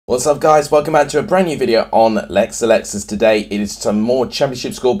What's up guys, welcome back to a brand new video on Lexalexus. Today it is some more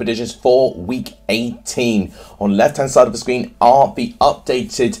championship score predictions for week 18. On the left hand side of the screen are the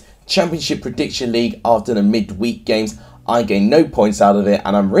updated championship prediction league after the midweek games. I gained no points out of it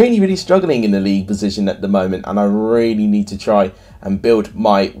and I'm really struggling in the league position at the moment, and I really need to try and build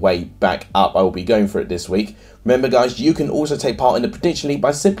my way back up. I will be going for it this week. Remember guys, you can also take part in the prediction league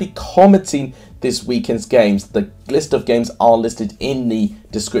by simply commenting this weekend's games. The list of games are listed in the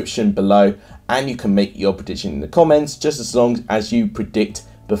description below, and you can make your prediction in the comments just as long as you predict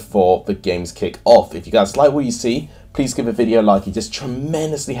before the games kick off. If you guys like what you see, please give a video a like. It just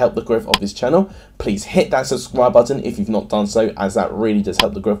tremendously help the growth of this channel. Please hit that subscribe button if you've not done so, as that really does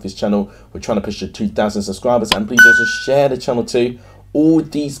help the growth of this channel. We're trying to push to 2,000 subscribers, and please also share the channel too. All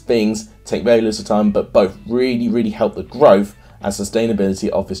these things take very little time, but both really help the growth and sustainability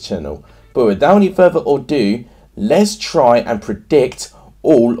of this channel. But without any further ado, let's try and predict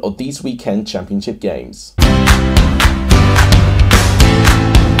all of these weekend championship games.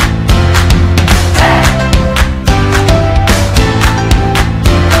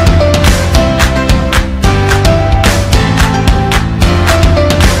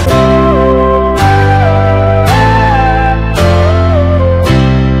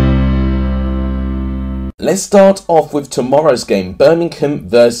 Let's start off with tomorrow's game, Birmingham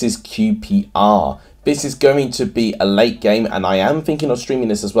versus QPR. This is going to be a late game, and I am thinking of streaming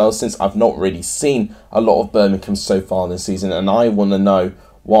this as well, since I've not really seen a lot of Birmingham so far this season, and I want to know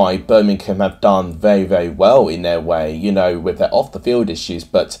why Birmingham have done very well in their way, you know, with their off the field issues.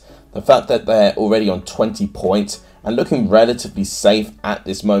 But the fact that they're already on 20 points and looking relatively safe at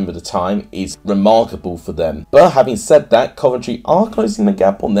this moment of time is remarkable for them. But having said that, Coventry are closing the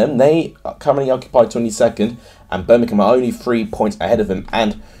gap on them. They currently occupy 22nd, and Birmingham are only 3 points ahead of them.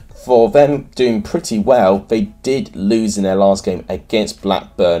 And for them doing pretty well, they did lose in their last game against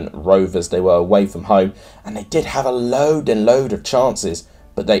Blackburn Rovers. They were away from home, and they did have a load of chances,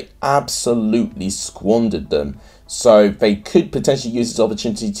 but they absolutely squandered them. So they could potentially use this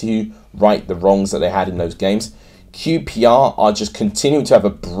opportunity to right the wrongs that they had in those games. QPR are just continuing to have a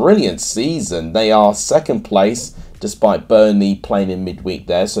brilliant season. They are second place despite Burnley playing in midweek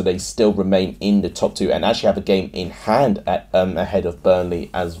there, so they still remain in the top two and actually have a game in hand at, ahead of Burnley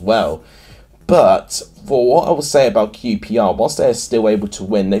as well. But for what I will say about QPR, whilst they're still able to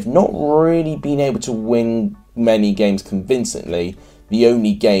win, they've not really been able to win many games convincingly. The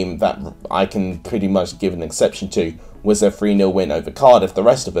only game that I can pretty much give an exception to was their 3-0 win over Cardiff. The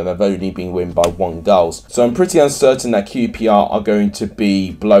rest of them have only been won by 1 goal. So I'm pretty uncertain that QPR are going to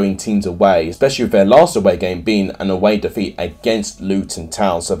be blowing teams away, especially with their last away game being an away defeat against Luton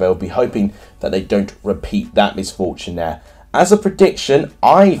Town. So they'll be hoping that they don't repeat that misfortune there. As a prediction,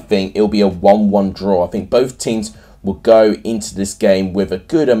 I think it'll be a 1-1 draw. I think both teams will go into this game with a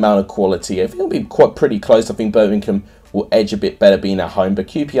good amount of quality. I think it'll be pretty close. I think Birmingham will edge a bit better being at home, but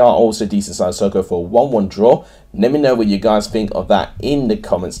QPR are also decent size, so I'll go for a 1-1 draw. Let me know what you guys think of that in the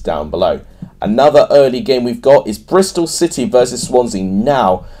comments down below. Another early game we've got is Bristol City versus Swansea.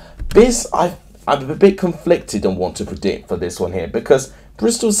 Now, this I'm a bit conflicted on what to predict for this one here, because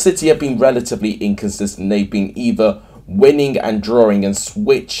Bristol City have been relatively inconsistent. They've been either winning and drawing and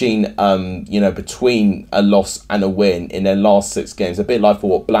switching you know, between a loss and a win in their last 6 games, a bit like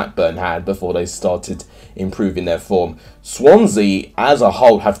what Blackburn had before they started improving their form. Swansea as a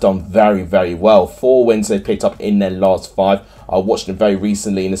whole have done very well. 4 wins they picked up in their last 5. I watched them very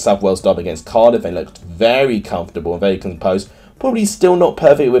recently in the South Wales derby against Cardiff. They looked very comfortable and very composed. Probably still not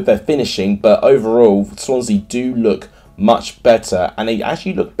perfect with their finishing, but overall Swansea do look much better, and they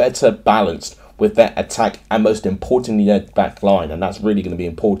actually look better balanced with their attack and most importantly their back line, and that's really going to be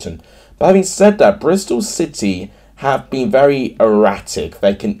important. But having said that, Bristol City have been very erratic.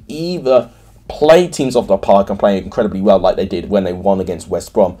 They can either play teams off the park and play incredibly well like they did when they won against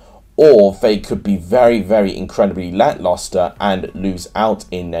West Brom, or they could be very incredibly lackluster and lose out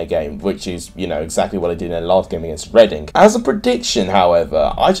in their game, which is, you know, exactly what they did in their last game against Reading. As a prediction,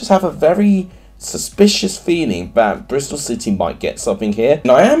 however, I just have a very suspicious feeling that Bristol City might get something here.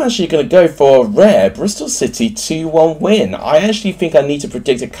 And I am actually going to go for a rare Bristol City 2-1 win. I actually think I need to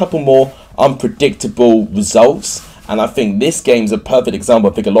predict a couple more unpredictable results, and I think this game's a perfect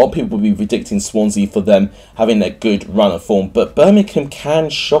example. I think a lot of people will be predicting Swansea for them having a good run of form, but Birmingham can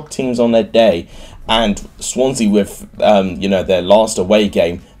shock teams on their day, and Swansea with you know, their last away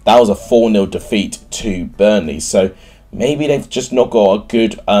game, that was a 4-0 defeat to Burnley. So maybe they've just not got a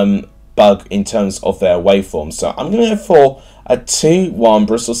good bug in terms of their away form. So I'm going to go for a 2-1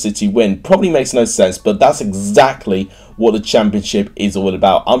 Bristol City win. Probably makes no sense, but that's exactly what the Championship is all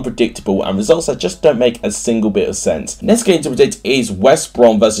about. Unpredictable and results that just don't make a single bit of sense. Next game to predict is West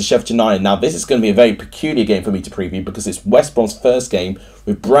Brom versus Sheffield United. Now this is going to be a very peculiar game for me to preview because it's West Brom's first game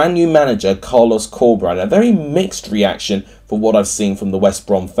with brand new manager Carlos Corberán. A very mixed reaction for what I've seen from the West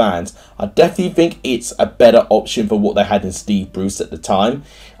Brom fans. I definitely think it's a better option for what they had in Steve Bruce at the time.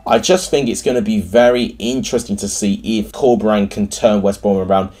 I just think it's going to be very interesting to see if Corberán can turn West Brom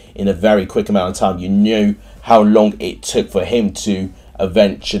around in a very quick amount of time. You knew how long it took for him to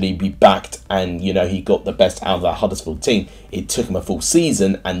eventually be backed, and you know, he got the best out of the Huddersfield team. It took him a full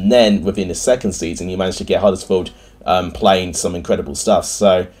season, and then within the second season he managed to get Huddersfield playing some incredible stuff.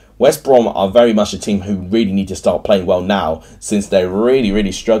 So West Brom are very much a team who really need to start playing well now, since they're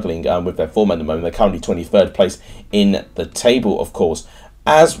really struggling with their form at the moment. They're currently 23rd place in the table, of course.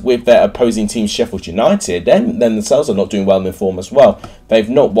 As with their opposing team, Sheffield United, then themselves are not doing well in their form as well. They've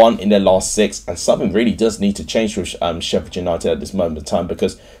not won in their last 6, and something really does need to change with Sheffield United at this moment in time,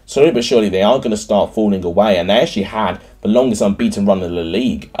 because slowly but surely they are going to start falling away. And they actually had the longest unbeaten run in the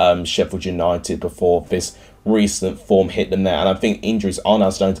league, Sheffield United, before this recent form hit them there. And I think injuries are now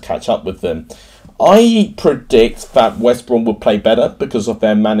starting to catch up with them. I predict that West Brom will play better because of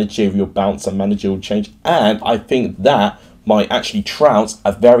their managerial bounce and managerial change, and I think that might actually trounce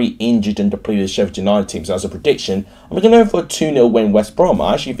a very injured and depleted Sheffield United team. So as a prediction, I'm going to go for a 2-0 win West Brom.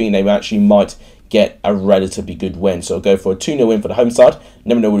 I actually think they actually might get a relatively good win. So I'll go for a 2-0 win for the home side.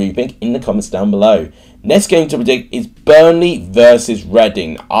 Let me know what you think in the comments down below. Next game to predict is Burnley versus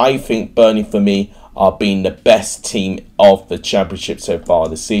Reading. I think Burnley, for me, are being the best team of the Championship so far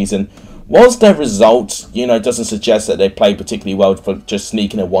this season. Whilst their result, you know, doesn't suggest that they played particularly well for just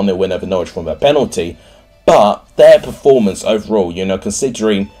sneaking a 1-0 win over Norwich from a penalty, but their performance overall, you know,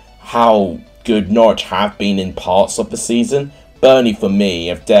 considering how good Norwich have been in parts of the season, Burnley, for me,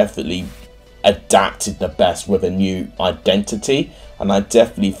 have definitely adapted the best with a new identity. And I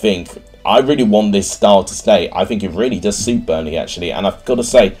definitely think, I really want this style to stay. I think it really does suit Burnley, actually. And I've got to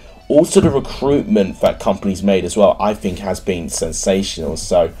say, also the recruitment that company's made as well, I think has been sensational.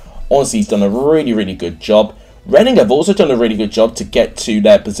 So, honestly, he's done a really good job. Reading have also done a really good job to get to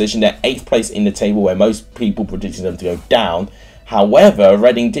their position. They're 8th place in the table, where most people predicted them to go down. However,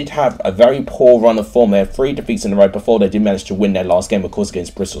 Reading did have a very poor run of form. They had 3 defeats in a row before they did manage to win their last game, of course,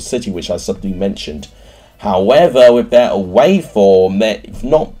 against Bristol City, which I subtly mentioned. However, with their away form, they've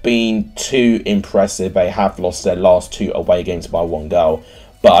not been too impressive. They have lost their last 2 away games by 1 goal.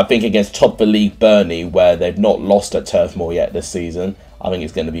 But I think against top of the league Burnley, where they've not lost at Turf Moor yet this season, I think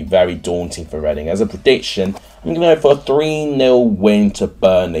it's going to be very daunting for Reading. As a prediction, I'm going to go for a 3-0 win to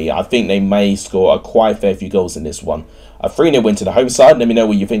Burnley. I think they may score a quite fair few goals in this one. A 3-0 win to the home side. Let me know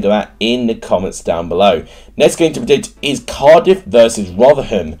what you think of that in the comments down below. Next game to predict is Cardiff versus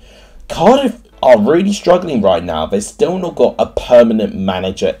Rotherham. Cardiff are really struggling right now. They've still not got a permanent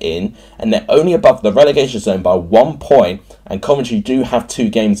manager in, and they're only above the relegation zone by 1 point, and Coventry do have 2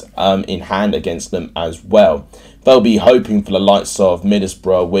 games in hand against them as well. They'll be hoping for the likes of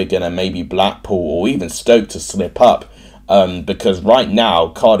Middlesbrough, Wigan, and maybe Blackpool or even Stoke to slip up, because right now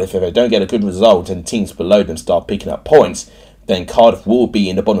Cardiff, if they don't get a good result and teams below them start picking up points, then Cardiff will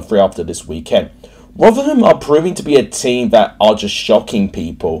be in the bottom 3 after this weekend. Rotherham are proving to be a team that are just shocking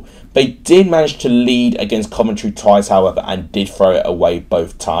people. They did manage to lead against Coventry twice, however, and did throw it away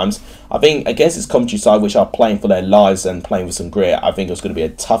both times. I think against this Coventry side, which are playing for their lives and playing with some grit, I think it was going to be a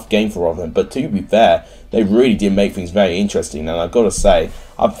tough game for Rotherham. But to be fair, they really did make things very interesting. And I've got to say,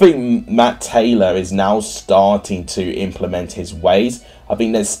 I think Matt Taylor is now starting to implement his ways. I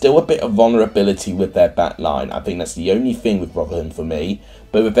think there's still a bit of vulnerability with their back line. I think that's the only thing with Rotherham for me.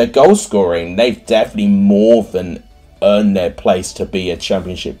 But with their goal scoring, they've definitely more than earned their place to be a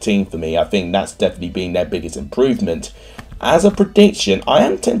Championship team for me. I think that's definitely been their biggest improvement. As a prediction, I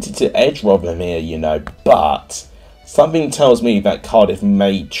am tempted to edge Rotherham here, you know, but something tells me that Cardiff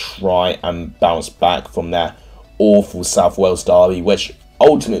may try and bounce back from that awful South Wales derby, which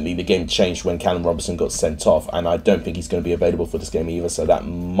ultimately the game changed when Callum Robinson got sent off, and I don't think he's going to be available for this game either, so that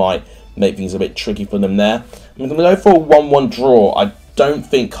might make things a bit tricky for them there. I'm going to go for a 1-1 draw. I don't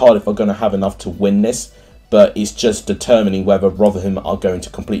think Cardiff are going to have enough to win this, but it's just determining whether Rotherham are going to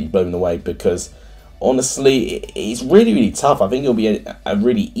completely blow them away, because honestly, it's really tough. I think it'll be a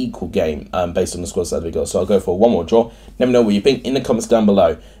really equal game based on the squad side we got. So I'll go for a 1-1 draw. Let me know what you think in the comments down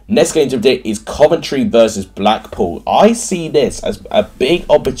below. Next game to predict is Coventry versus Blackpool. I see this as a big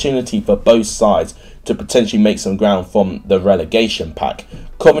opportunity for both sides to potentially make some ground from the relegation pack.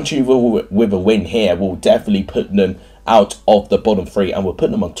 Coventry with a win here will definitely put them out of the bottom 3 and will put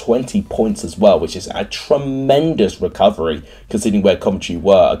them on 20 points as well, which is a tremendous recovery considering where Coventry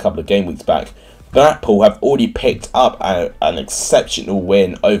were a couple of game weeks back. Blackpool have already picked up an exceptional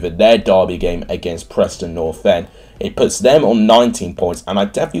win over their derby game against Preston North End. It puts them on 19 points, and I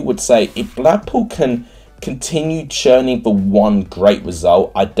definitely would say if Blackpool can continue churning for one great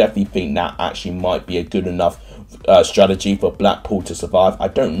result, I definitely think that actually might be a good enough strategy for Blackpool to survive. I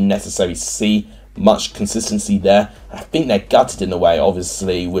don't necessarily see much consistency there. I think they're gutted in a way,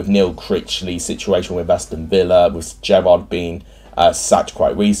 obviously, with Neil Critchley's situation with Aston Villa, with Gerrard being sacked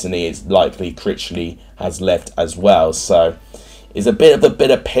quite recently. It's likely Critchley has left as well, so it's a bit of a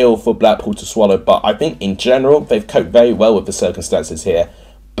bitter pill for Blackpool to swallow. But I think in general they've coped very well with the circumstances here.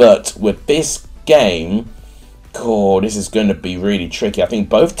 But with this game, this is going to be really tricky. I think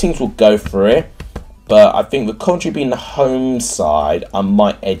both teams will go for it, but I think with Coventry being the home side, I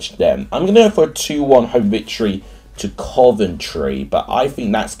might edge them. I'm going to go for a 2-1 home victory to Coventry, but I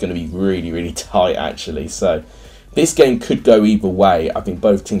think that's going to be really, really tight actually. So this game could go either way. I think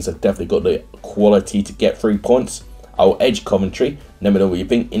both teams have definitely got the quality to get 3 points. I'll edge Coventry. Let me know what you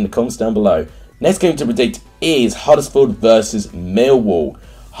think in the comments down below. Next game to predict is Huddersfield versus Millwall.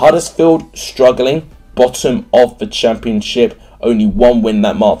 Huddersfield struggling, bottom of the Championship. Only one win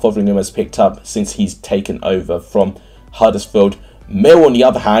that Mark Fotheringham has picked up since he's taken over from Huddersfield. Millwall, on the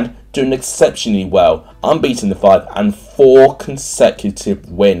other hand, doing exceptionally well. Unbeaten in 5 and 4 consecutive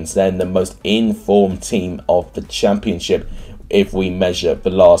wins. They're the most informed team of the Championship if we measure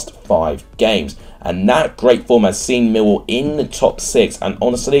the last 5 games. And that great form has seen Millwall in the top 6. And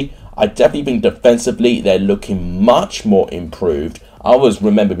honestly, I definitely think defensively they're looking much more improved. I always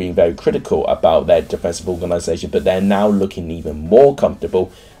remember being very critical about their defensive organisation, but they're now looking even more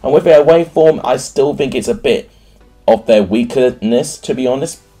comfortable. And with their away form, I still think it's a bit of their weakness, to be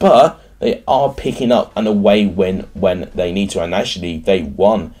honest. But they are picking up an away win when they need to. And actually, they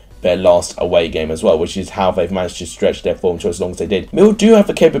won their last away game as well, which is how they've managed to stretch their form to as long as they did. Mill do have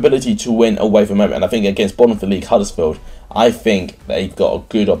the capability to win away from home, and I think against bottom of the league Huddersfield, I think they've got a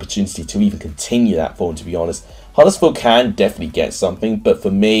good opportunity to even continue that form, to be honest. Huddersfield can definitely get something, but for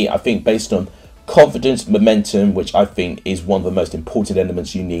me, I think based on confidence, momentum, which I think is one of the most important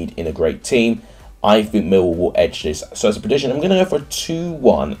elements you need in a great team, I think Millwall will edge this. So as a prediction, I'm going to go for a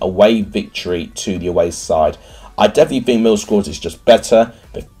 2-1 away victory to the away side. I definitely think Mill's squad is just better.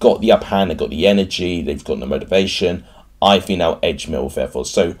 They've got the upper hand, they've got the energy, they've got the motivation. I think I'll edge Mill, therefore.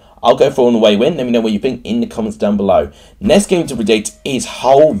 So I'll go for an away win. Let me know what you think in the comments down below. Next game to predict is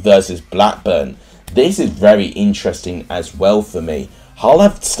Hull versus Blackburn. This is very interesting as well for me. Hull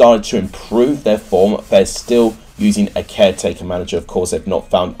have started to improve their form. They're still using a caretaker manager. Of course, they've not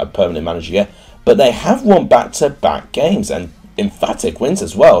found a permanent manager yet. But they have won back-to-back games and emphatic wins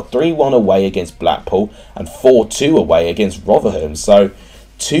as well. 3-1 away against Blackpool and 4-2 away against Rotherham. So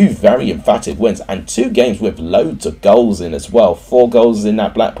 2 very emphatic wins and 2 games with loads of goals in as well. 4 goals in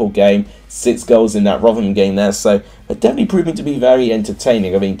that Blackpool game, 6 goals in that Rotherham game there. So they're definitely proving to be very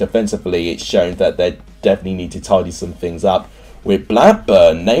entertaining. I mean, defensively, it's shown that they definitely need to tidy some things up. With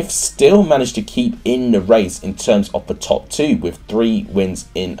Blackburn, they've still managed to keep in the race in terms of the top 2 with 3 wins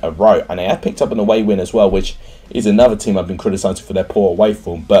in a row. And they have picked up an away win as well, which is another team I've been criticising for their poor away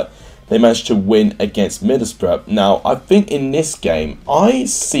form. But they managed to win against Middlesbrough. Now, I think in this game, I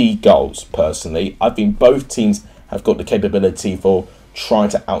see goals, personally. I think both teams have got the capability for trying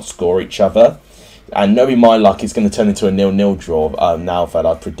to outscore each other. And knowing my luck, it's going to turn into a 0-0 draw now that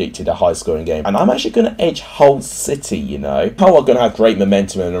I've predicted a high-scoring game. And I'm actually going to edge Hull City, you know. Hull are going to have great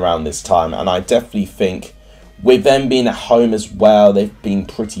momentum around this time. And I definitely think with them being at home as well, they've been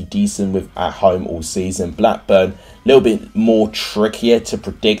pretty decent with at home all season. Blackburn, a little bit more trickier to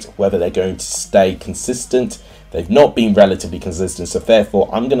predict whether they're going to stay consistent. They've not been relatively consistent. So therefore,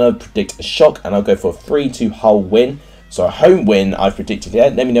 I'm going to predict a shock. And I'll go for a 3-2 Hull win. So a home win I've predicted here.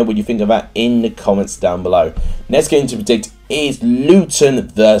 Let me know what you think of that in the comments down below. Next game to predict is Luton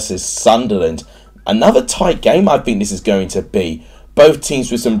versus Sunderland. Another tight game I think this is going to be. Both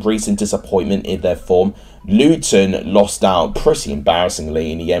teams with some recent disappointment in their form. Luton lost out pretty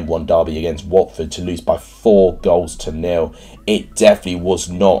embarrassingly in the M1 derby against Watford to lose by 4-0. It definitely was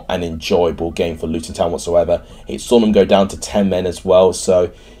not an enjoyable game for Luton Town whatsoever. It saw them go down to 10 men as well,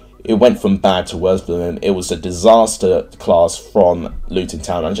 so it went from bad to worse for them. It was a disaster class from Luton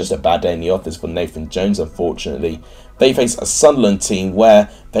Town and just a bad day in the office for Nathan Jones, unfortunately. They face a Sunderland team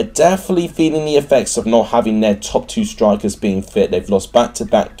where they're definitely feeling the effects of not having their top 2 strikers being fit. They've lost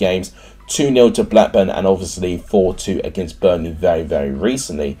back-to-back games, 2-0 to Blackburn and obviously 4-2 against Burnley very, very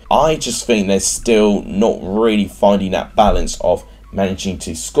recently. I just think they're still not really finding that balance of managing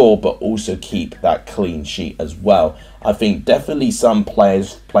to score but also keep that clean sheet as well. I think definitely some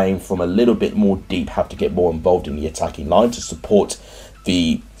players playing from a little bit more deep have to get more involved in the attacking line to support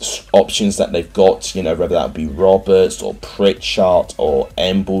the options that they've got, you know, whether that be Roberts or Pritchard or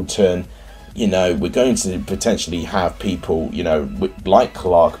Embleton. You know, we're going to potentially have people, you know, like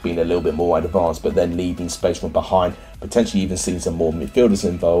Clark being a little bit more advanced, but then leaving space from behind, potentially even seeing some more midfielders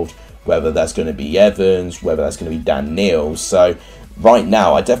involved, whether that's going to be Evans, whether that's going to be Dan Neil. So right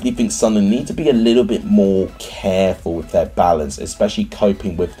now, I definitely think Sunderland need to be a little bit more careful with their balance, especially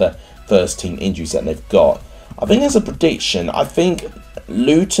coping with the first team injuries that they've got. I think as a prediction, I think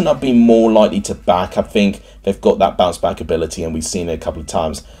Luton are being more likely to back. I think they've got that bounce back ability, and we've seen it a couple of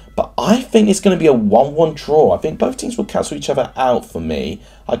times. But I think it's going to be a 1-1 draw. I think both teams will cancel each other out for me.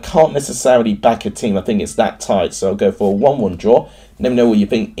 I can't necessarily back a team. I think it's that tight. So I'll go for a 1-1 draw. Let me know what you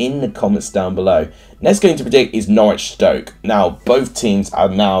think in the comments down below. Next game to predict is Norwich Stoke. Now, both teams are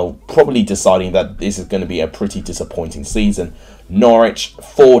now probably deciding that this is going to be a pretty disappointing season. Norwich,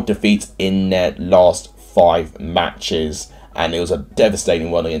 4 defeats in their last 5 matches. And it was a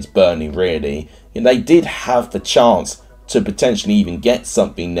devastating one against Burnley, really. And they did have the chance to potentially even get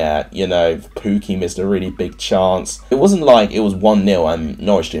something there. You know, Pookie missed a really big chance. It wasn't like it was 1-0 and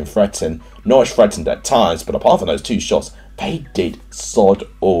Norwich didn't threaten. Norwich threatened at times, but apart from those 2 shots, they did sod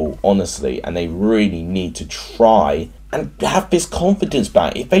all, honestly. And they really need to try and have this confidence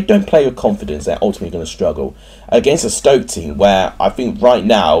back. If they don't play with confidence, they're ultimately going to struggle against a Stoke team where I think right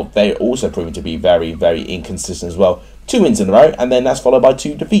now they're also proving to be very, very inconsistent as well. 2 wins in a row, and then that's followed by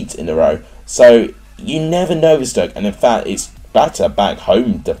 2 defeats in a row. So you never know with Stoke, and in fact, it's back-to-back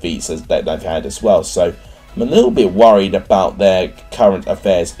home defeats as they've had as well. So I'm a little bit worried about their current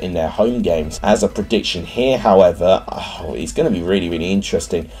affairs in their home games. As a prediction here, however, it's going to be really, really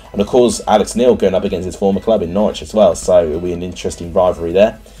interesting. And of course, Alex Neil going up against his former club in Norwich as well, so it'll be an interesting rivalry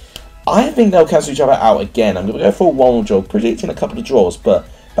there. I think they'll cancel each other out again. I'm going to go for a 1-1 draw, predicting a couple of draws, but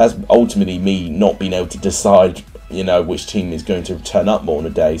that's ultimately me not being able to decide, you know, which team is going to turn up more on the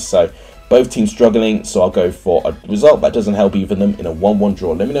day. So both teams struggling, so I'll go for a result that doesn't help either of them in a 1-1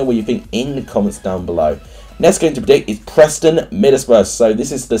 draw. Let me know what you think in the comments down below. Next game to predict is Preston Middlesbrough. So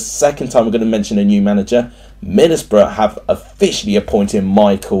this is the second time we're going to mention a new manager. Middlesbrough have officially appointed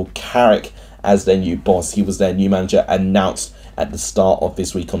Michael Carrick as their new boss. He was their new manager, announced at the start of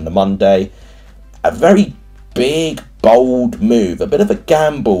this week on the Monday. A very big, bold move, a bit of a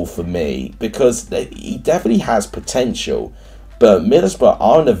gamble for me, because he definitely has potential. But Middlesbrough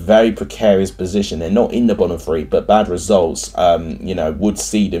are in a very precarious position. They're not in the bottom 3, but bad results, you know, would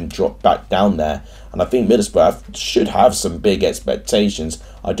see them drop back down there. And I think Middlesbrough should have some big expectations.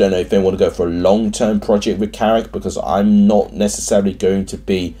 I don't know if they want to go for a long-term project with Carrick, because I'm not necessarily going to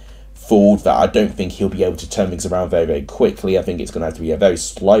be fooled that I don't think he'll be able to turn things around very, very quickly. I think it's going to have to be a very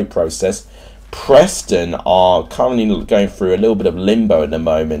slow process. Preston are currently going through a little bit of limbo at the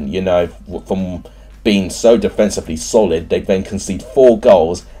moment, you know, from being so defensively solid. They then concede 4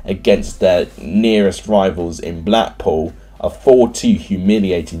 goals against their nearest rivals in Blackpool. A 4-2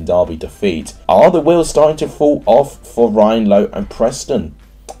 humiliating derby defeat. Are the wheels starting to fall off for Ryan Lowe and Preston?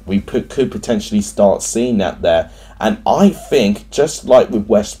 We could potentially start seeing that there. And I think, just like with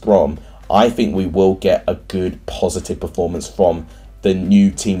West Brom, I think we will get a good positive performance from the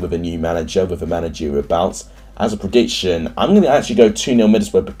new team with a new manager, with a managerial bounce. As a prediction, I'm going to actually go 2-0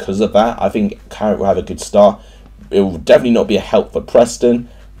 Middlesbrough because of that. I think Carrick will have a good start. It will definitely not be a help for Preston,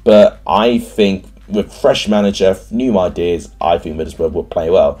 but I think with fresh manager, new ideas, I think Middlesbrough will play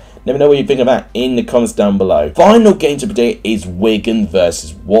well. Let me know what you think of that in the comments down below. Final game to predict is Wigan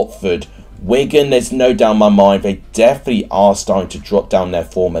versus Watford. Wigan, there's no doubt in my mind, they definitely are starting to drop down their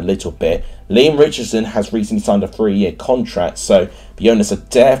form a little bit. Liam Richardson has recently signed a 3-year contract, so the owners are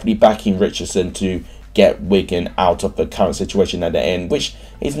definitely backing Richardson to get Wigan out of the current situation that they're in, which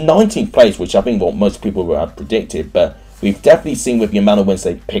is 19th place, which I think what most people would have predicted. But we've definitely seen with the amount of wins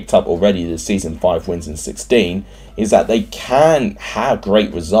they picked up already this season, 5 wins in 16, is that they can have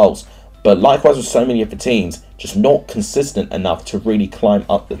great results. But likewise with so many of the teams, just not consistent enough to really climb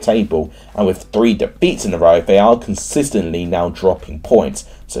up the table. And with 3 defeats in a row, they are consistently now dropping points.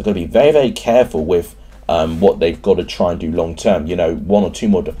 So they've got to be very, very careful with what they've got to try and do long term. You know, 1 or 2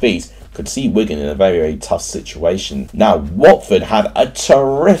 more defeats could see Wigan in a very, very tough situation. Now, Watford had a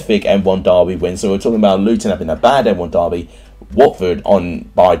terrific M1 derby win. So we're talking about Luton having a bad M1 derby. Watford,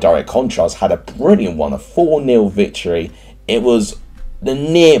 by direct contrast, had a brilliant one, a 4-0 victory. It was the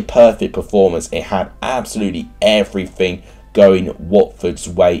near perfect performance. It had absolutely everything going Watford's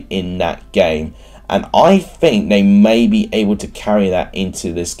way in that game. And I think they may be able to carry that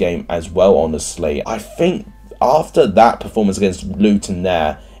into this game as well, honestly. I think after that performance against Luton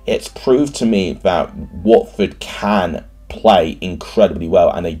there, it's proved to me that Watford can play incredibly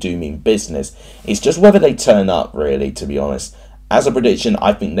well, and they do mean business. It's just whether they turn up, really, to be honest. As a prediction,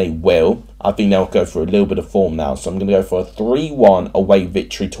 I think they will. I think they'll go for a little bit of form now. So I'm going to go for a 3-1 away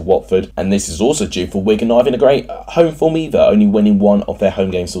victory to Watford. And this is also due for Wigan not having a great home form either, only winning one of their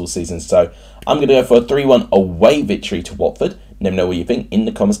home games all season. So I'm going to go for a 3-1 away victory to Watford. Let me know what you think in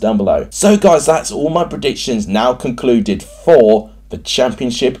the comments down below. So guys, that's all my predictions now concluded for the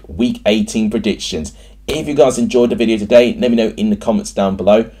Championship Week 18 predictions. If you guys enjoyed the video today, let me know in the comments down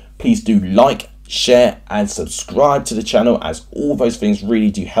below. Please do like, share and subscribe to the channel, as all those things really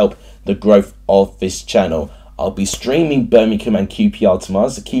do help the growth of this channel. I'll be streaming Birmingham and QPR tomorrow,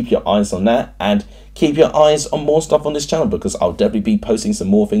 so keep your eyes on that and keep your eyes on more stuff on this channel, because I'll definitely be posting some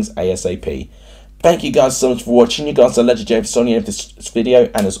more things ASAP. Thank you guys so much for watching. You guys are legendary for the end of this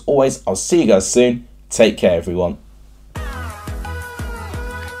video, and as always, I'll see you guys soon. Take care, everyone.